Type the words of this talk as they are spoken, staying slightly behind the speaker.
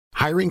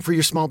Hiring for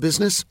your small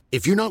business?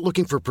 If you're not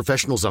looking for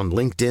professionals on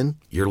LinkedIn,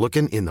 you're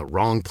looking in the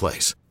wrong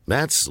place.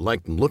 That's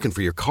like looking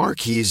for your car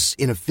keys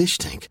in a fish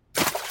tank.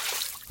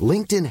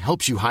 LinkedIn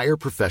helps you hire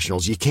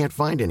professionals you can't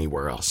find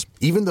anywhere else,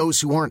 even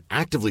those who aren't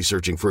actively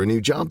searching for a new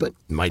job but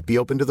might be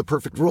open to the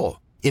perfect role.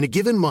 In a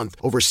given month,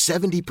 over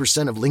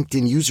 70% of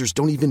LinkedIn users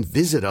don't even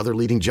visit other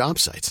leading job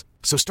sites.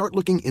 So start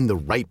looking in the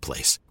right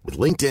place. With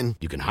LinkedIn,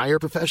 you can hire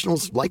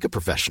professionals like a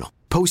professional.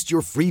 Post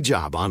your free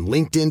job on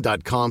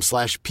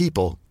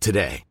linkedin.com/people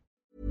today.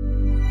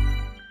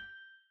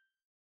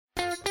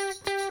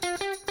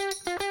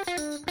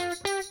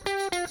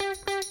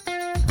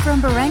 From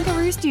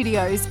Barangaroo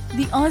Studios,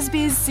 the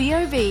AusBiz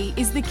COB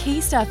is the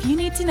key stuff you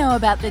need to know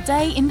about the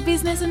day in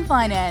business and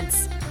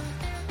finance.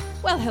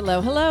 Well,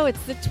 hello.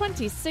 It's the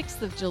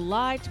 26th of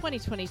July,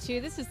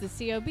 2022. This is the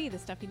COB, the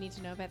stuff you need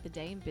to know about the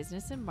day in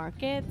business and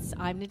markets.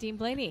 I'm Nadine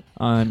Blaney.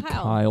 I'm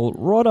Kyle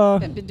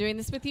Rodder. I've been doing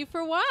this with you for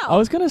a while. I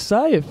was going to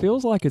say, it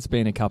feels like it's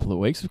been a couple of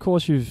weeks. Of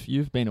course,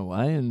 you've been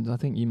away, and I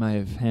think you may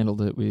have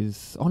handled it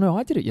with... Oh, no,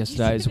 I did it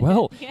yesterday as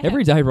well. Yeah.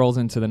 Every day rolls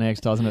into the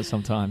next, doesn't it,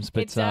 sometimes?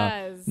 But, it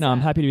does. No,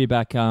 I'm happy to be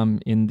back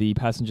in the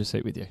passenger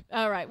seat with you.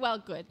 All right. Well,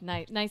 good.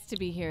 Nice to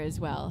be here as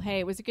well. Hey,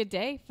 it was a good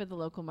day for the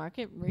local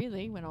market,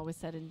 really, when all was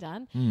said and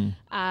done.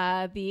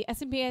 The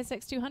S&P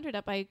ASX 200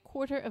 up by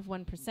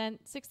 0.25%,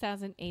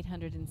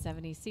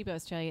 6,870. CIBO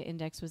Australia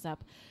Index was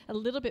up a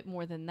little bit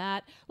more than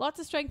that. Lots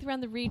of strength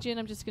around the region.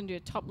 I'm just going to do a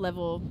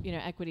top-level,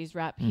 equities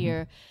wrap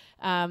here.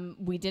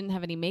 We didn't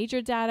have any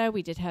major data.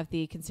 We did have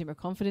the consumer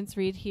confidence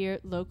read here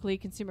locally.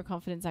 Consumer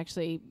confidence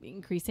actually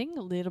increasing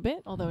a little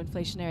bit, although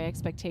inflationary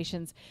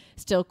expectations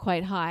still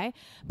quite high.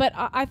 But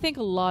I think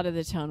a lot of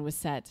the tone was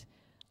set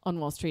on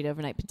Wall Street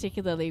overnight,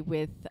 particularly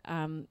with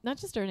not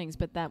just earnings,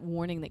 but that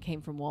warning that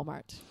came from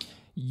Walmart.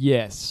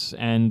 Yes,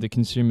 and the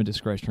consumer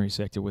discretionary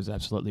sector was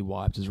absolutely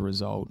wiped as a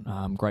result.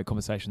 Great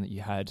conversation that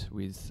you had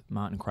with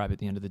Martin Crabb at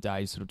the end of the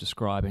day, sort of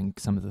describing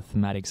some of the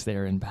thematics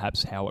there and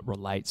perhaps how it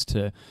relates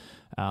to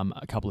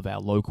a couple of our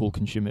local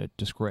consumer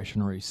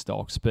discretionary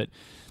stocks. But,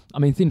 I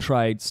mean, thin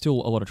trade,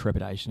 still a lot of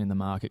trepidation in the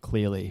market,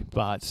 clearly,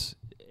 but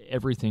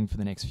everything for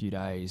the next few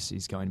days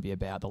is going to be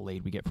about the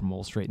lead we get from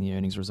Wall Street and the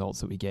earnings results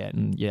that we get.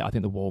 And, yeah, I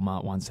think the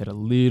Walmart one set a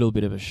little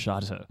bit of a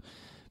shudder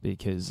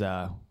because...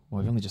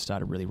 we've only just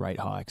started really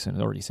rate hikes, and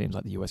it already seems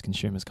like the US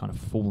consumer's kind of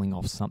falling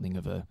off something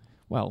of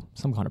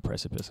some kind of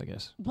precipice, I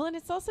guess. Well, and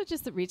it's also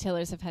just that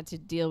retailers have had to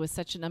deal with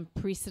such an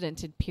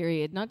unprecedented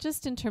period, not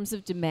just in terms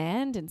of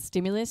demand and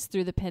stimulus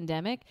through the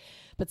pandemic,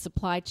 but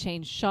supply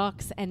chain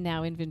shocks and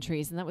now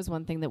inventories. And that was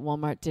one thing that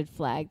Walmart did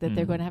flag, that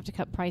they're going to have to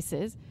cut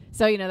prices.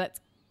 So, that's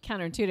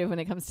counterintuitive when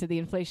it comes to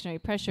the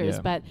inflationary pressures,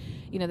 but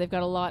they've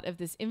got a lot of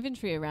this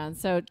inventory around.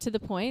 So to the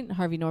point,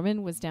 Harvey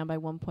Norman was down by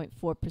 1.4%,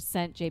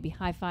 JB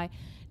Hi-Fi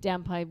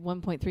down by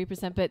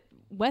 1.3%, but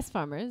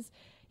Wesfarmers,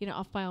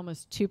 off by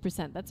almost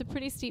 2%. That's a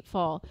pretty steep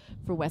fall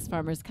for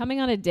Wesfarmers, coming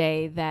on a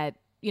day that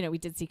we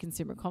did see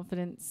consumer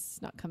confidence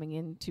not coming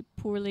in too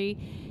poorly,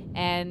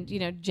 and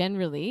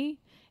generally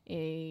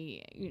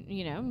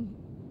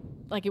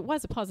like it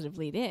was a positive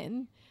lead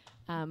in.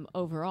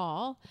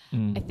 Overall.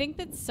 I think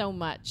that so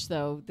much,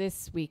 though,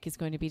 this week is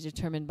going to be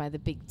determined by the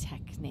big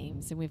tech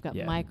names. And we've got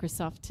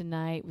Microsoft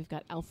tonight. We've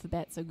got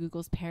Alphabet, so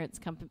Google's parents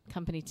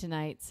company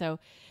tonight. So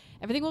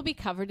everything will be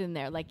covered in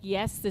there. Like,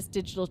 yes, this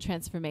digital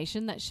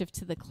transformation, that shift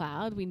to the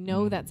cloud, we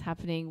know that's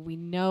happening. We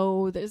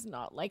know there's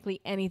not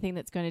likely anything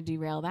that's going to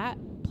derail that,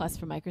 plus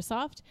for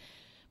Microsoft.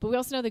 But we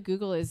also know that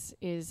Google is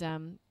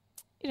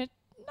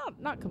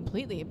not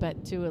completely,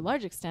 but to a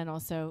large extent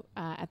also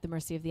at the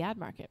mercy of the ad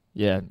market.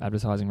 Yeah,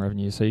 advertising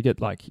revenue. So you get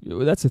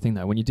that's the thing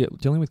though, when you're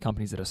dealing with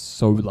companies that are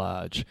so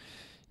large,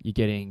 you're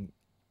getting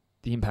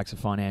the impacts of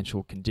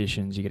financial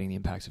conditions, you're getting the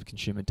impacts of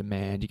consumer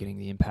demand, you're getting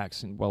the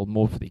impacts, and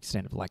more for the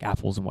extent of like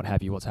Apple's and what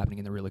have you, what's happening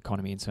in the real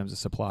economy in terms of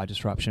supply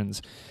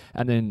disruptions.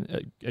 And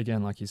then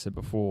again, like you said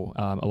before,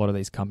 a lot of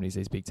these companies,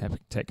 these big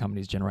tech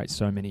companies generate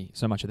so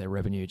much of their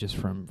revenue just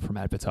from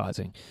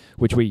advertising,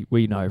 which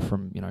we know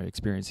from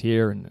experience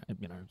here and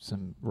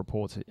some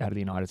reports out of the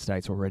United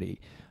States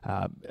already.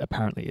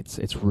 Apparently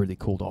it's really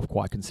cooled off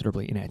quite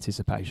considerably in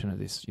anticipation of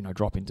this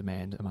drop in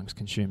demand amongst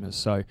consumers.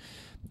 So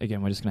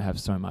again, we're just going to have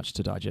so much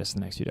to digest the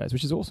next few days,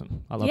 which is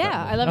awesome. I love that.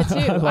 Yeah, I love it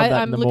too.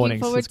 I'm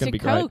looking forward to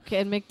Coke great.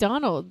 and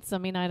McDonald's. I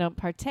mean, I don't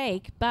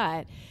partake,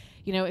 but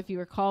if you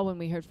recall when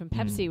we heard from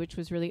Pepsi, which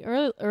was really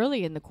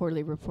early in the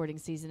quarterly reporting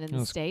season in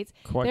the States,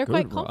 they're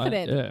quite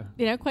confident. Right?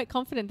 Yeah. Quite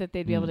confident that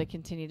they'd be able to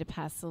continue to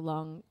pass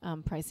along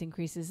price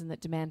increases and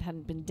that demand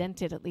hadn't been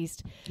dented at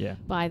least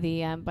by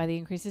the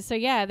increases. So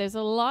yeah, there's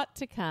a lot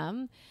to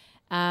come.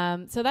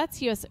 So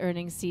that's U.S.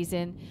 earnings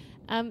season.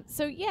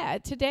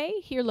 Today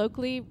here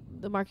locally,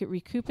 the market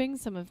recouping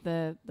some of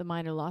the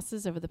minor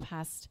losses over the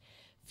past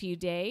few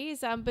days,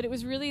 but it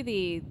was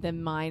really the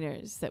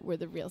miners that were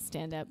the real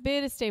standout.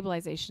 Bit of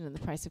stabilization in the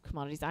price of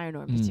commodities, iron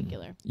ore in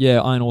particular.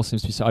 Yeah, iron ore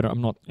seems to be...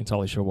 I'm not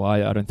entirely sure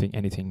why. I don't think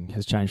anything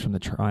has changed from the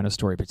China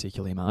story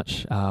particularly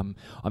much. The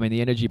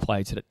energy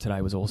play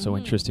today was also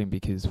interesting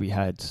because we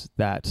had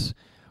that,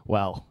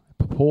 news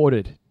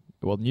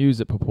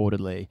that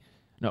purportedly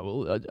No,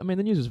 well, I mean,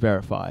 the news was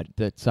verified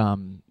that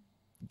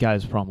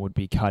Gazprom would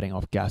be cutting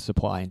off gas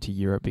supply into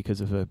Europe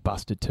because of a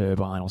busted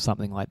turbine or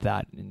something like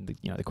that. And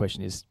the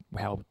question is,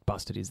 how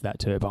busted is that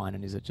turbine,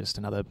 and is it just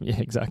another? Yeah,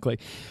 exactly.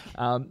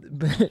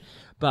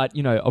 But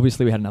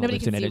obviously we had another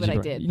lift in energy. Nobody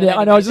can see what I did. Yeah,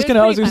 I know. I was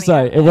going to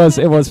say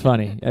it was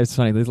funny. It's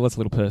funny. There's lots of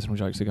little personal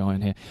jokes that go on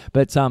in here.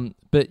 But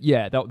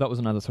yeah, that was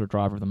another sort of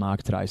driver of the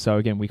market today. So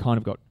again, we kind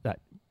of got that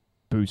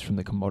boost from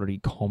the commodity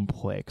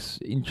complex.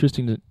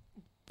 Interesting to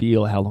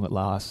feel how long it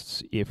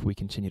lasts if we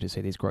continue to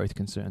see these growth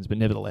concerns. But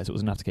nevertheless, it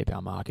was enough to keep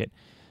our market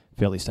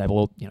fairly stable.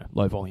 Or,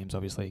 low volumes,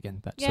 obviously,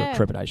 again, that sort of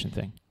trepidation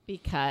thing.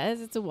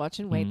 Because it's a watch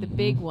and wait, the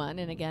big one.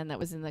 And again, that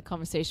was in the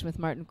conversation with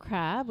Martin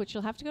Crabb, which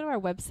you'll have to go to our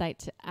website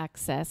to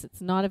access.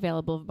 It's not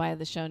available via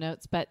the show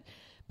notes, but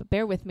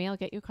bear with me. I'll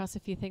get you across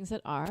a few things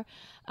that are.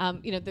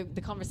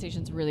 The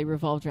conversations really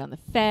revolved around the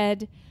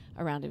Fed,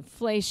 around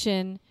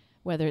inflation,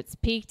 whether it's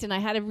peaked. And I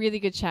had a really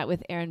good chat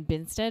with Aaron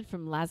Binstead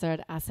from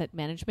Lazard Asset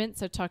Management.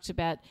 So talked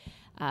about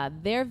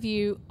their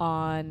view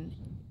on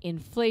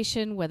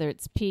inflation, whether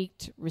it's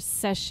peaked,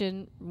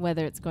 recession,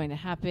 whether it's going to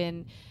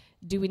happen.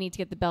 Do we need to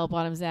get the bell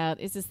bottoms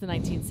out? Is this the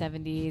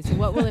 1970s?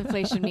 What will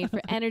inflation mean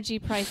for energy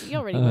prices? You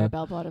already wear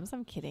bell bottoms.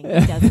 I'm kidding.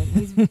 He doesn't.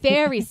 He's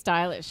very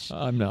stylish.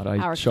 I'm not.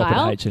 I shop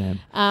at H&M.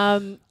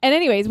 And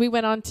anyways, we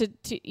went on to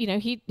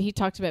he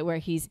talked about where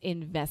he's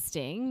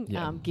investing,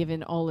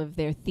 given all of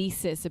their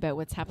thesis about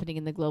what's happening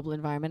in the global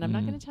environment. I'm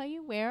not going to tell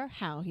you where,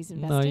 how he's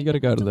investing. No, you got to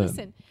go to the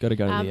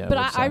website.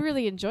 But I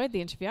really enjoyed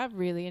the interview. I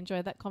really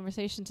enjoyed that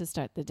conversation to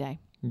start the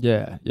day.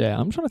 Yeah.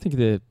 I'm trying to think of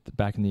the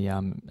back in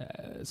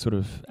the sort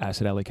of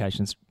asset allocations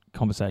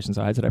conversations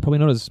I had today. Probably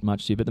not as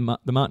much to you, but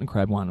the Martin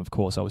Crabb one, of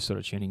course, I was sort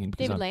of tuning in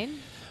because David Lane.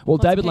 Well,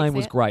 David Lane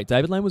was great.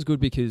 David Lane was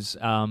good because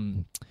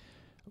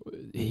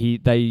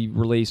they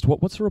released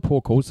what's the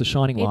report called? It's the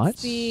Shining Lights.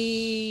 It's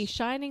the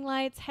Shining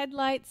Lights,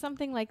 headlights,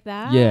 something like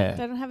that. Yeah.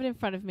 I don't have it in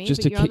front of me,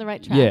 but you're on the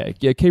right track.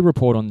 Yeah, key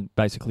report on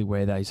basically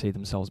where they see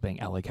themselves being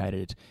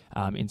allocated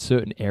in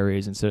certain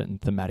areas and certain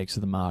thematics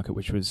of the market,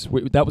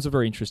 that was a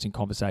very interesting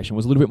conversation. It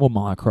was a little bit more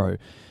micro,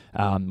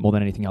 more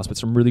than anything else, but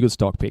some really good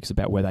stock picks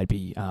about where they'd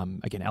be,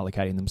 again,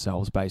 allocating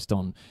themselves based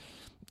on,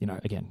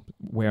 again,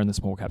 where in the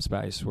small cap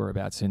space,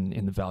 whereabouts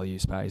in the value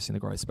space, in the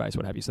growth space,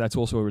 what have you. So that's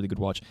also a really good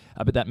watch.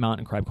 But that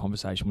Martin Crabb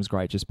conversation was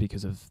great just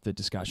because of the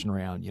discussion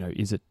around,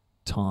 is it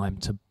time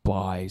to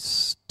buy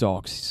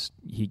stocks?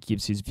 He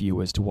gives his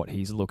view as to what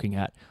he's looking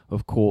at,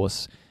 of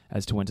course,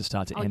 as to when to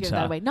start to enter. I'll give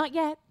that away. Not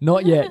yet.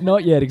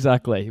 Not yet,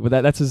 exactly. Well,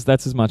 that's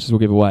as much as we'll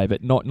give away,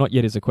 but not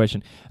yet is a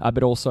question.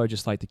 But also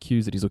just like the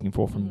cues that he's looking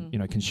for from,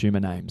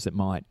 consumer names that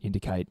might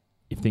indicate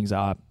if things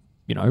are,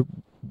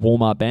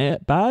 Walmart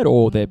bad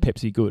or they're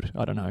Pepsi good.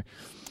 I don't know.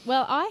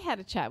 Well, I had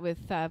a chat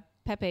with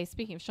Pepe,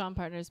 speaking of Shawn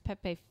Partners,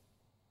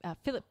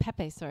 Philip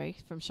Pepe,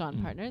 from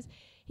Shawn Partners.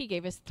 He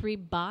gave us 3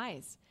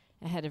 buys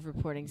ahead of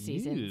reporting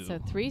season. Ew. So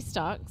 3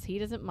 stocks he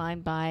doesn't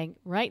mind buying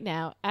right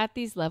now at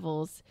these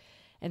levels.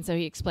 And so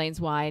he explains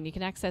why. And you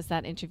can access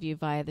that interview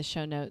via the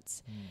show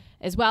notes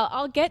as well.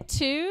 I'll get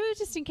to,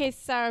 just in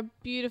case our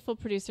beautiful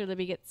producer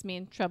Libby gets me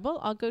in trouble,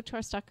 I'll go to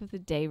our stock of the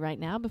day right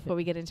now before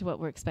we get into what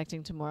we're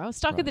expecting tomorrow.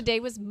 Stock of the day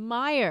was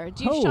Myer.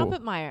 Do you shop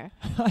at Myer?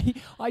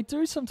 I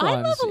do sometimes.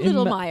 I love a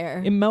little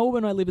Myer. In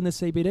Melbourne, I live in the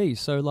CBD,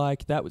 so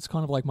that was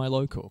kind of like my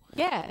local.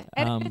 Yeah,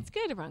 and it's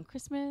good around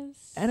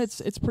Christmas. And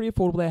it's pretty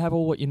affordable. They have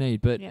all what you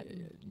need, but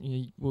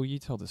you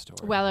tell the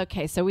story. Well,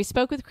 okay, so we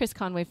spoke with Chris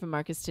Conway from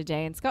Marcus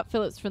today and Scott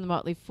Phillips from the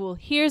Motley Fool.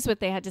 Here's what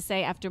they had to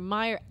say after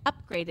Myer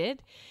upgraded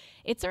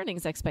its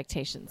earnings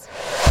expectations.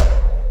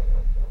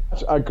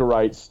 Such a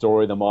great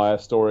story, the Myer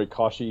story,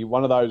 Koshi.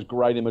 One of those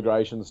great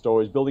immigration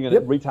stories, building a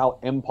retail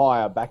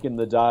empire back in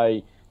the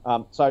day.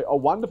 So a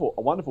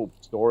wonderful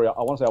story. I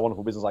want to say a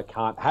wonderful business.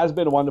 Has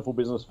been a wonderful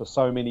business for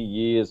so many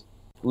years.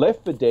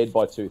 Left for dead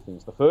by 2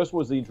 things. The first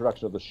was the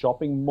introduction of the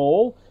shopping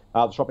mall,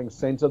 the shopping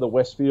centre, the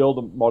Westfield,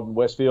 the modern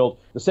Westfield.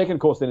 The second, of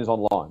course, then is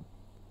online.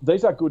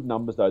 These are good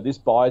numbers, though. This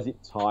buys it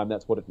time.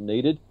 That's what it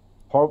needed.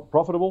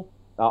 Profitable.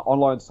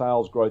 Online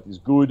sales growth is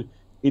good.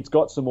 It's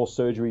got some more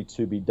surgery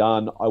to be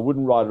done. I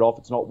wouldn't write it off.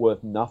 It's not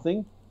worth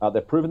nothing.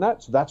 They've proven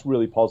that, so that's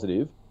really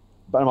positive.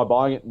 But am I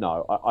buying it?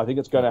 No. I think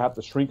it's going to have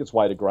to shrink its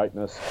way to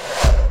greatness.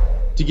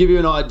 To give you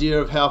an idea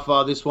of how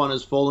far this one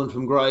has fallen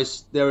from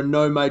grace, there are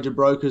no major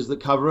brokers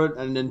that cover it,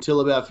 and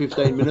until about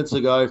 15 minutes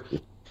ago,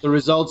 the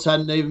results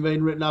hadn't even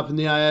been written up in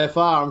the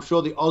AFR. I'm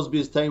sure the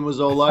Ausbiz team was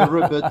all over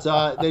it,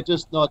 but they're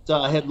just not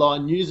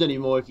headline news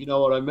anymore, if you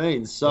know what I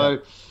mean. So,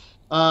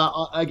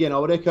 again, I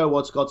would echo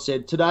what Scott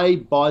said. Today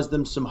buys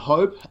them some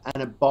hope,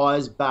 and it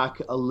buys back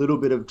a little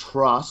bit of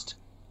trust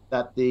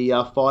that the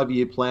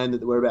 5-year plan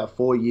that we're about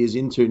 4 years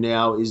into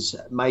now is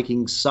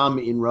making some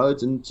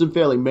inroads, and some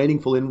fairly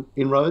meaningful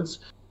inroads.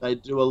 They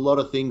do a lot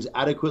of things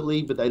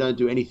adequately, but they don't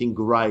do anything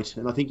great.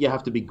 And I think you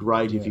have to be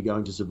great if you're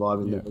going to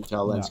survive in the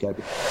retail landscape.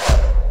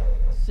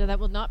 So that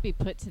will not be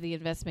put to the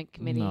investment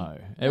committee. No,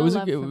 no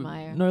love for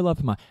Myer. No love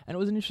for Myer. And it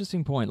was an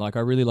interesting point. Like, I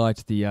really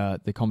liked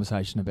the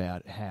conversation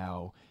about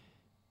how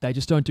they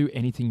just don't do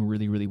anything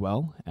really, really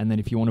well. And then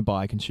if you want to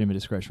buy a consumer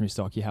discretionary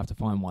stock, you have to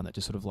find one that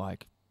just sort of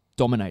like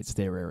dominates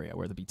their area,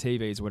 whether it be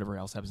TVs or whatever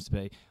else happens to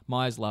be.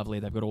 Myer's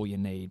lovely. They've got all you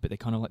need, but they're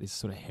kind of like this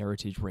sort of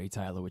heritage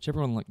retailer, which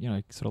everyone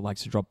sort of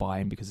likes to drop by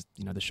in because,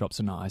 the shops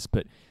are nice,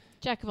 but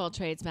Jack of all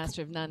trades,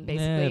 master of none,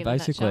 basically. Yeah, in a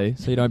basically.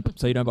 nutshell.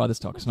 So you don't buy the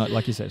stock. It's not,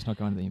 like you said, it's not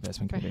going to the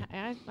investment committee.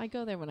 I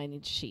go there when I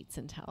need sheets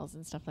and towels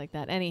and stuff like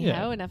that.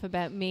 Anyhow, enough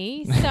about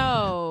me.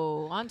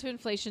 So, on to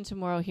inflation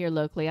tomorrow here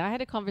locally. I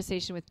had a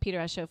conversation with Peter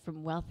Esho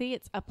from Wealthy.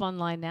 It's up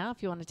online now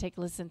if you want to take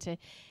a listen to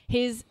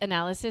his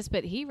analysis.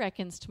 But he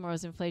reckons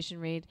tomorrow's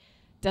inflation read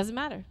doesn't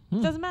matter.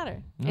 It doesn't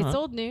matter. It's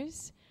old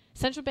news.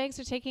 Central banks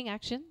are taking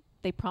action.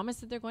 They promise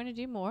that they're going to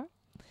do more.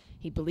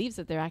 He believes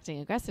that they're acting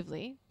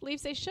aggressively,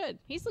 believes they should.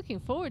 He's looking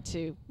forward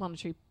to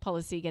monetary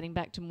policy getting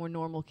back to more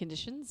normal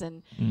conditions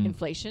and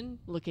inflation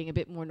looking a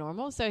bit more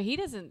normal. So he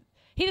doesn't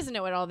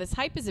know what all this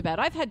hype is about.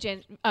 I've had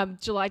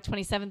July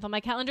 27th on my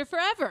calendar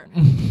forever.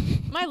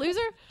 Am I a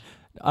loser?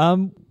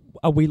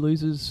 Are we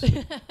losers?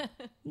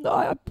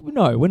 No, we're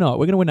not.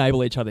 We're going to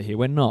enable each other here.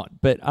 We're not.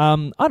 But I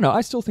don't know.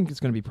 I still think it's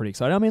going to be pretty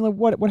exciting. I mean, like,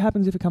 what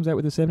happens if it comes out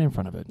with a 7 in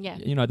front of it? Yeah.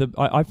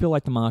 I feel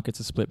like the markets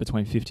are split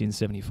between 50 and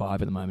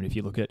 75 at the moment. If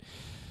you look at,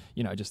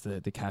 just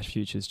the cash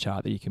futures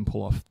chart that you can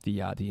pull off the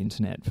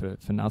internet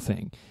for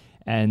nothing.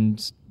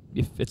 And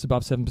if it's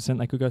above 7%,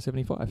 they could go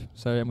 75.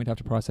 And we'd have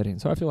to price that in.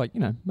 So I feel like,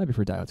 maybe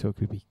for a day or two, it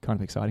could be kind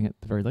of exciting at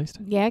the very least.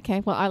 Yeah, okay.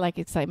 Well, I like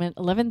excitement.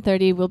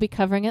 11:30, we'll be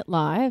covering it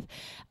live.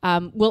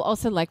 We'll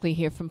also likely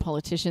hear from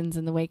politicians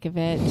in the wake of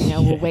it.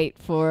 We'll wait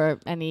for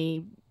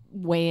any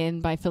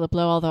weigh-in by Philip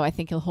Lowe, although I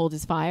think he'll hold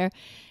his fire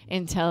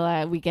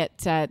until we get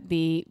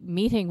the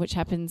meeting, which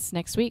happens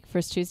next week,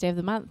 first Tuesday of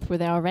the month. We're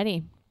there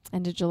already.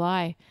 End of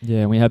July. Yeah,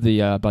 and we have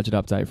the budget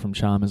update from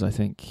Chalmers, I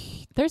think.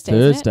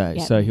 Thursday.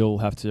 Yep. So he'll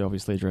have to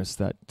obviously address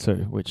that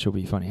too, which will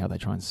be funny how they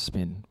try and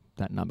spin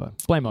that number.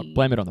 Blame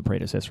it on the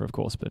predecessor, of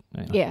course, but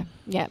anyway.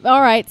 Yeah. All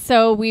right,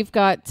 so we've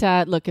got,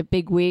 a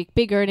big week,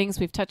 big earnings.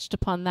 We've touched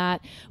upon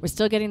that. We're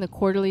still getting the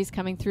quarterlies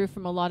coming through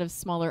from a lot of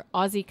smaller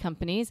Aussie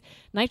companies.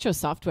 Nitro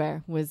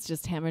Software was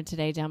just hammered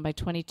today, down by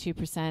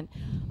 22%.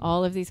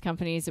 All of these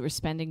companies that were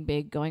spending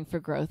big, going for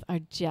growth, are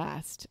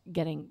just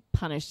getting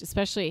punished,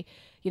 especially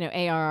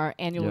ARR,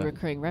 annual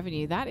recurring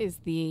revenue. That's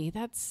the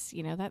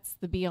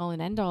be all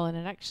and end all, and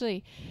it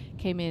actually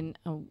came in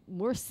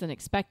worse than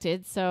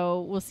expected.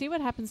 So we'll see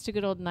what happens to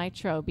good old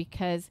Nitro,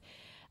 because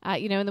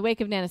in the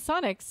wake of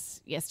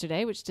Nanosonics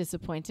yesterday, which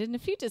disappointed, and a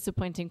few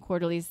disappointing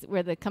quarterlies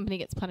where the company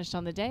gets punished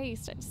on the day, you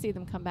start to see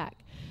them come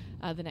back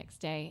the next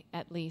day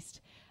at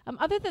least.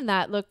 Other than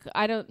that, look,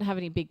 I don't have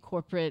any big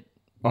corporate.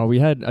 Oh, we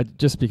had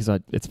just because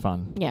it's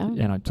fun. Yeah,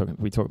 and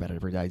we talk about it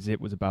every day. Zip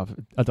was above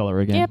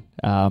 $1 again.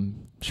 Yep.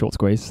 Short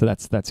squeeze, so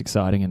that's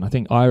exciting. And I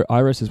think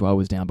Iris as well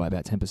was down by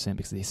about 10%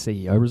 because the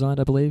CEO resigned,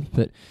 I believe.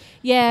 But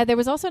yeah, there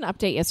was also an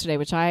update yesterday,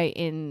 which I,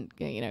 in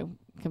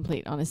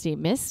complete honesty,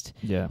 missed.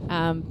 Yeah.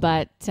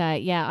 But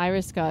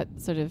Iris got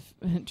sort of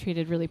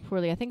treated really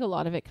poorly. I think a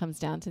lot of it comes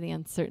down to the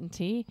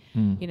uncertainty.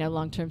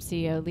 Long-term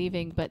CEO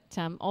leaving, but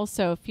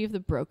also a few of the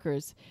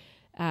brokers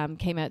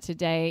came out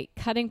today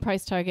cutting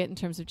price target in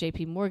terms of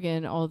JP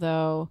Morgan,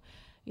 although,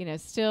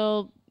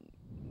 still,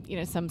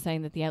 some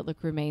saying that the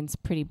outlook remains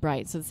pretty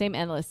bright. So the same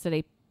analysts at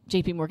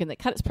JP Morgan that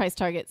cut its price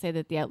target say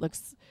that the outlook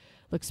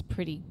looks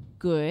pretty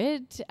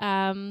good.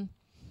 I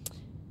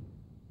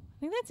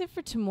think that's it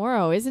for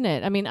tomorrow, isn't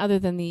it? I mean, other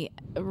than the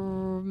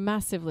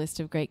massive list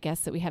of great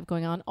guests that we have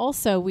going on.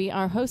 Also, we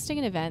are hosting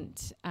an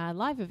event,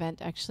 live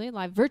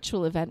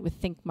virtual event with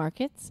Think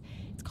Markets.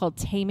 It's called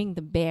Taming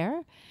the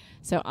Bear.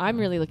 So I'm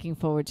really looking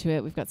forward to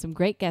it. We've got some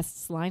great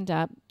guests lined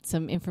up,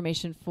 some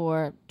information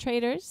for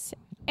traders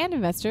and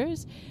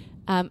investors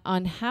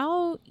on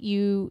how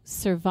you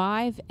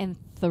survive and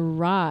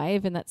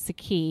thrive, and that's the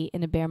key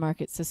in a bear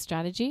market. So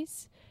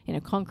strategies,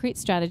 concrete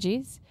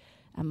strategies,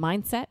 a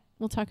mindset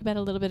we'll talk about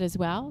a little bit as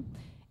well.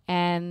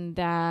 And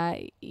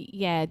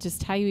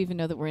just how you even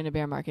know that we're in a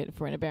bear market, if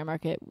we're in a bear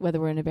market, whether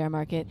we're in a bear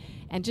market,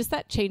 and just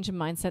that change in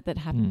mindset that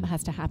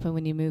has to happen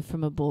when you move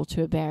from a bull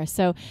to a bear.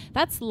 So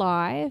that's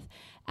live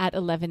at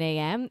 11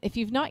 a.m. If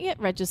you've not yet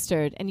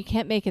registered and you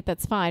can't make it,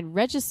 that's fine.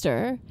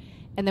 Register,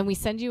 and then we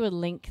send you a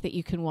link that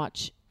you can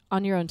watch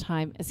on your own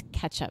time as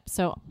catch up.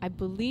 So I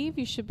believe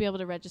you should be able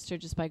to register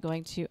just by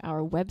going to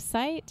our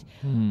website.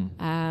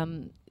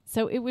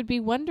 So it would be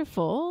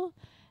wonderful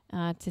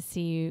to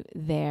see you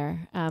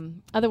there.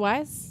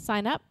 Otherwise,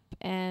 sign up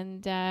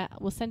and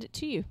we'll send it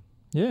to you.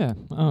 Yeah.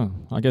 Oh,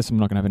 I guess I'm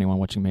not going to have anyone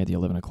watching me at the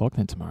 11 o'clock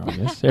then tomorrow. I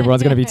guess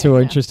everyone's going to be too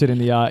interested in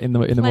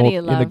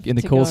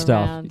the cool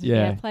stuff.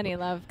 Yeah, plenty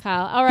of love,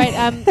 Kyle. All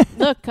right.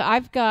 Look,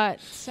 I've got.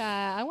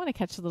 I want to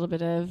catch a little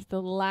bit of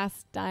the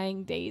last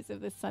dying days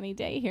of this sunny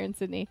day here in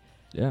Sydney.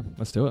 Yeah,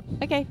 let's do it.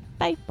 Okay.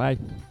 Bye. Bye.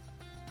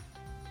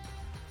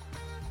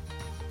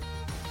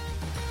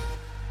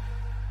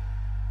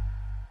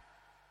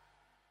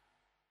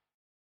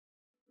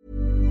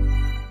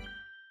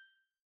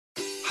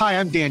 Hi,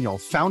 I'm Daniel,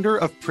 founder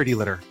of Pretty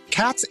Litter.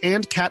 Cats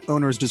and cat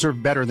owners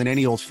deserve better than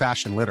any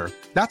old-fashioned litter.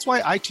 That's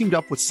why I teamed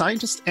up with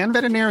scientists and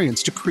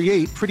veterinarians to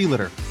create Pretty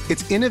Litter.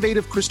 Its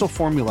innovative crystal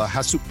formula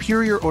has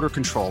superior odor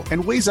control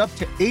and weighs up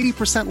to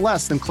 80%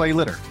 less than clay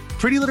litter.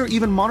 Pretty Litter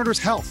even monitors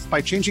health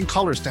by changing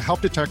colors to help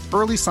detect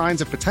early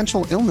signs of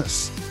potential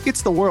illness.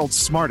 It's the world's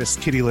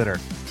smartest kitty litter.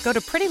 Go to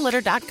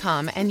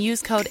prettylitter.com and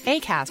use code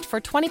ACAST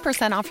for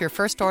 20% off your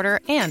first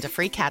order and a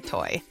free cat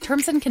toy.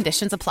 Terms and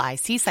conditions apply.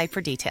 See site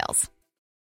for details.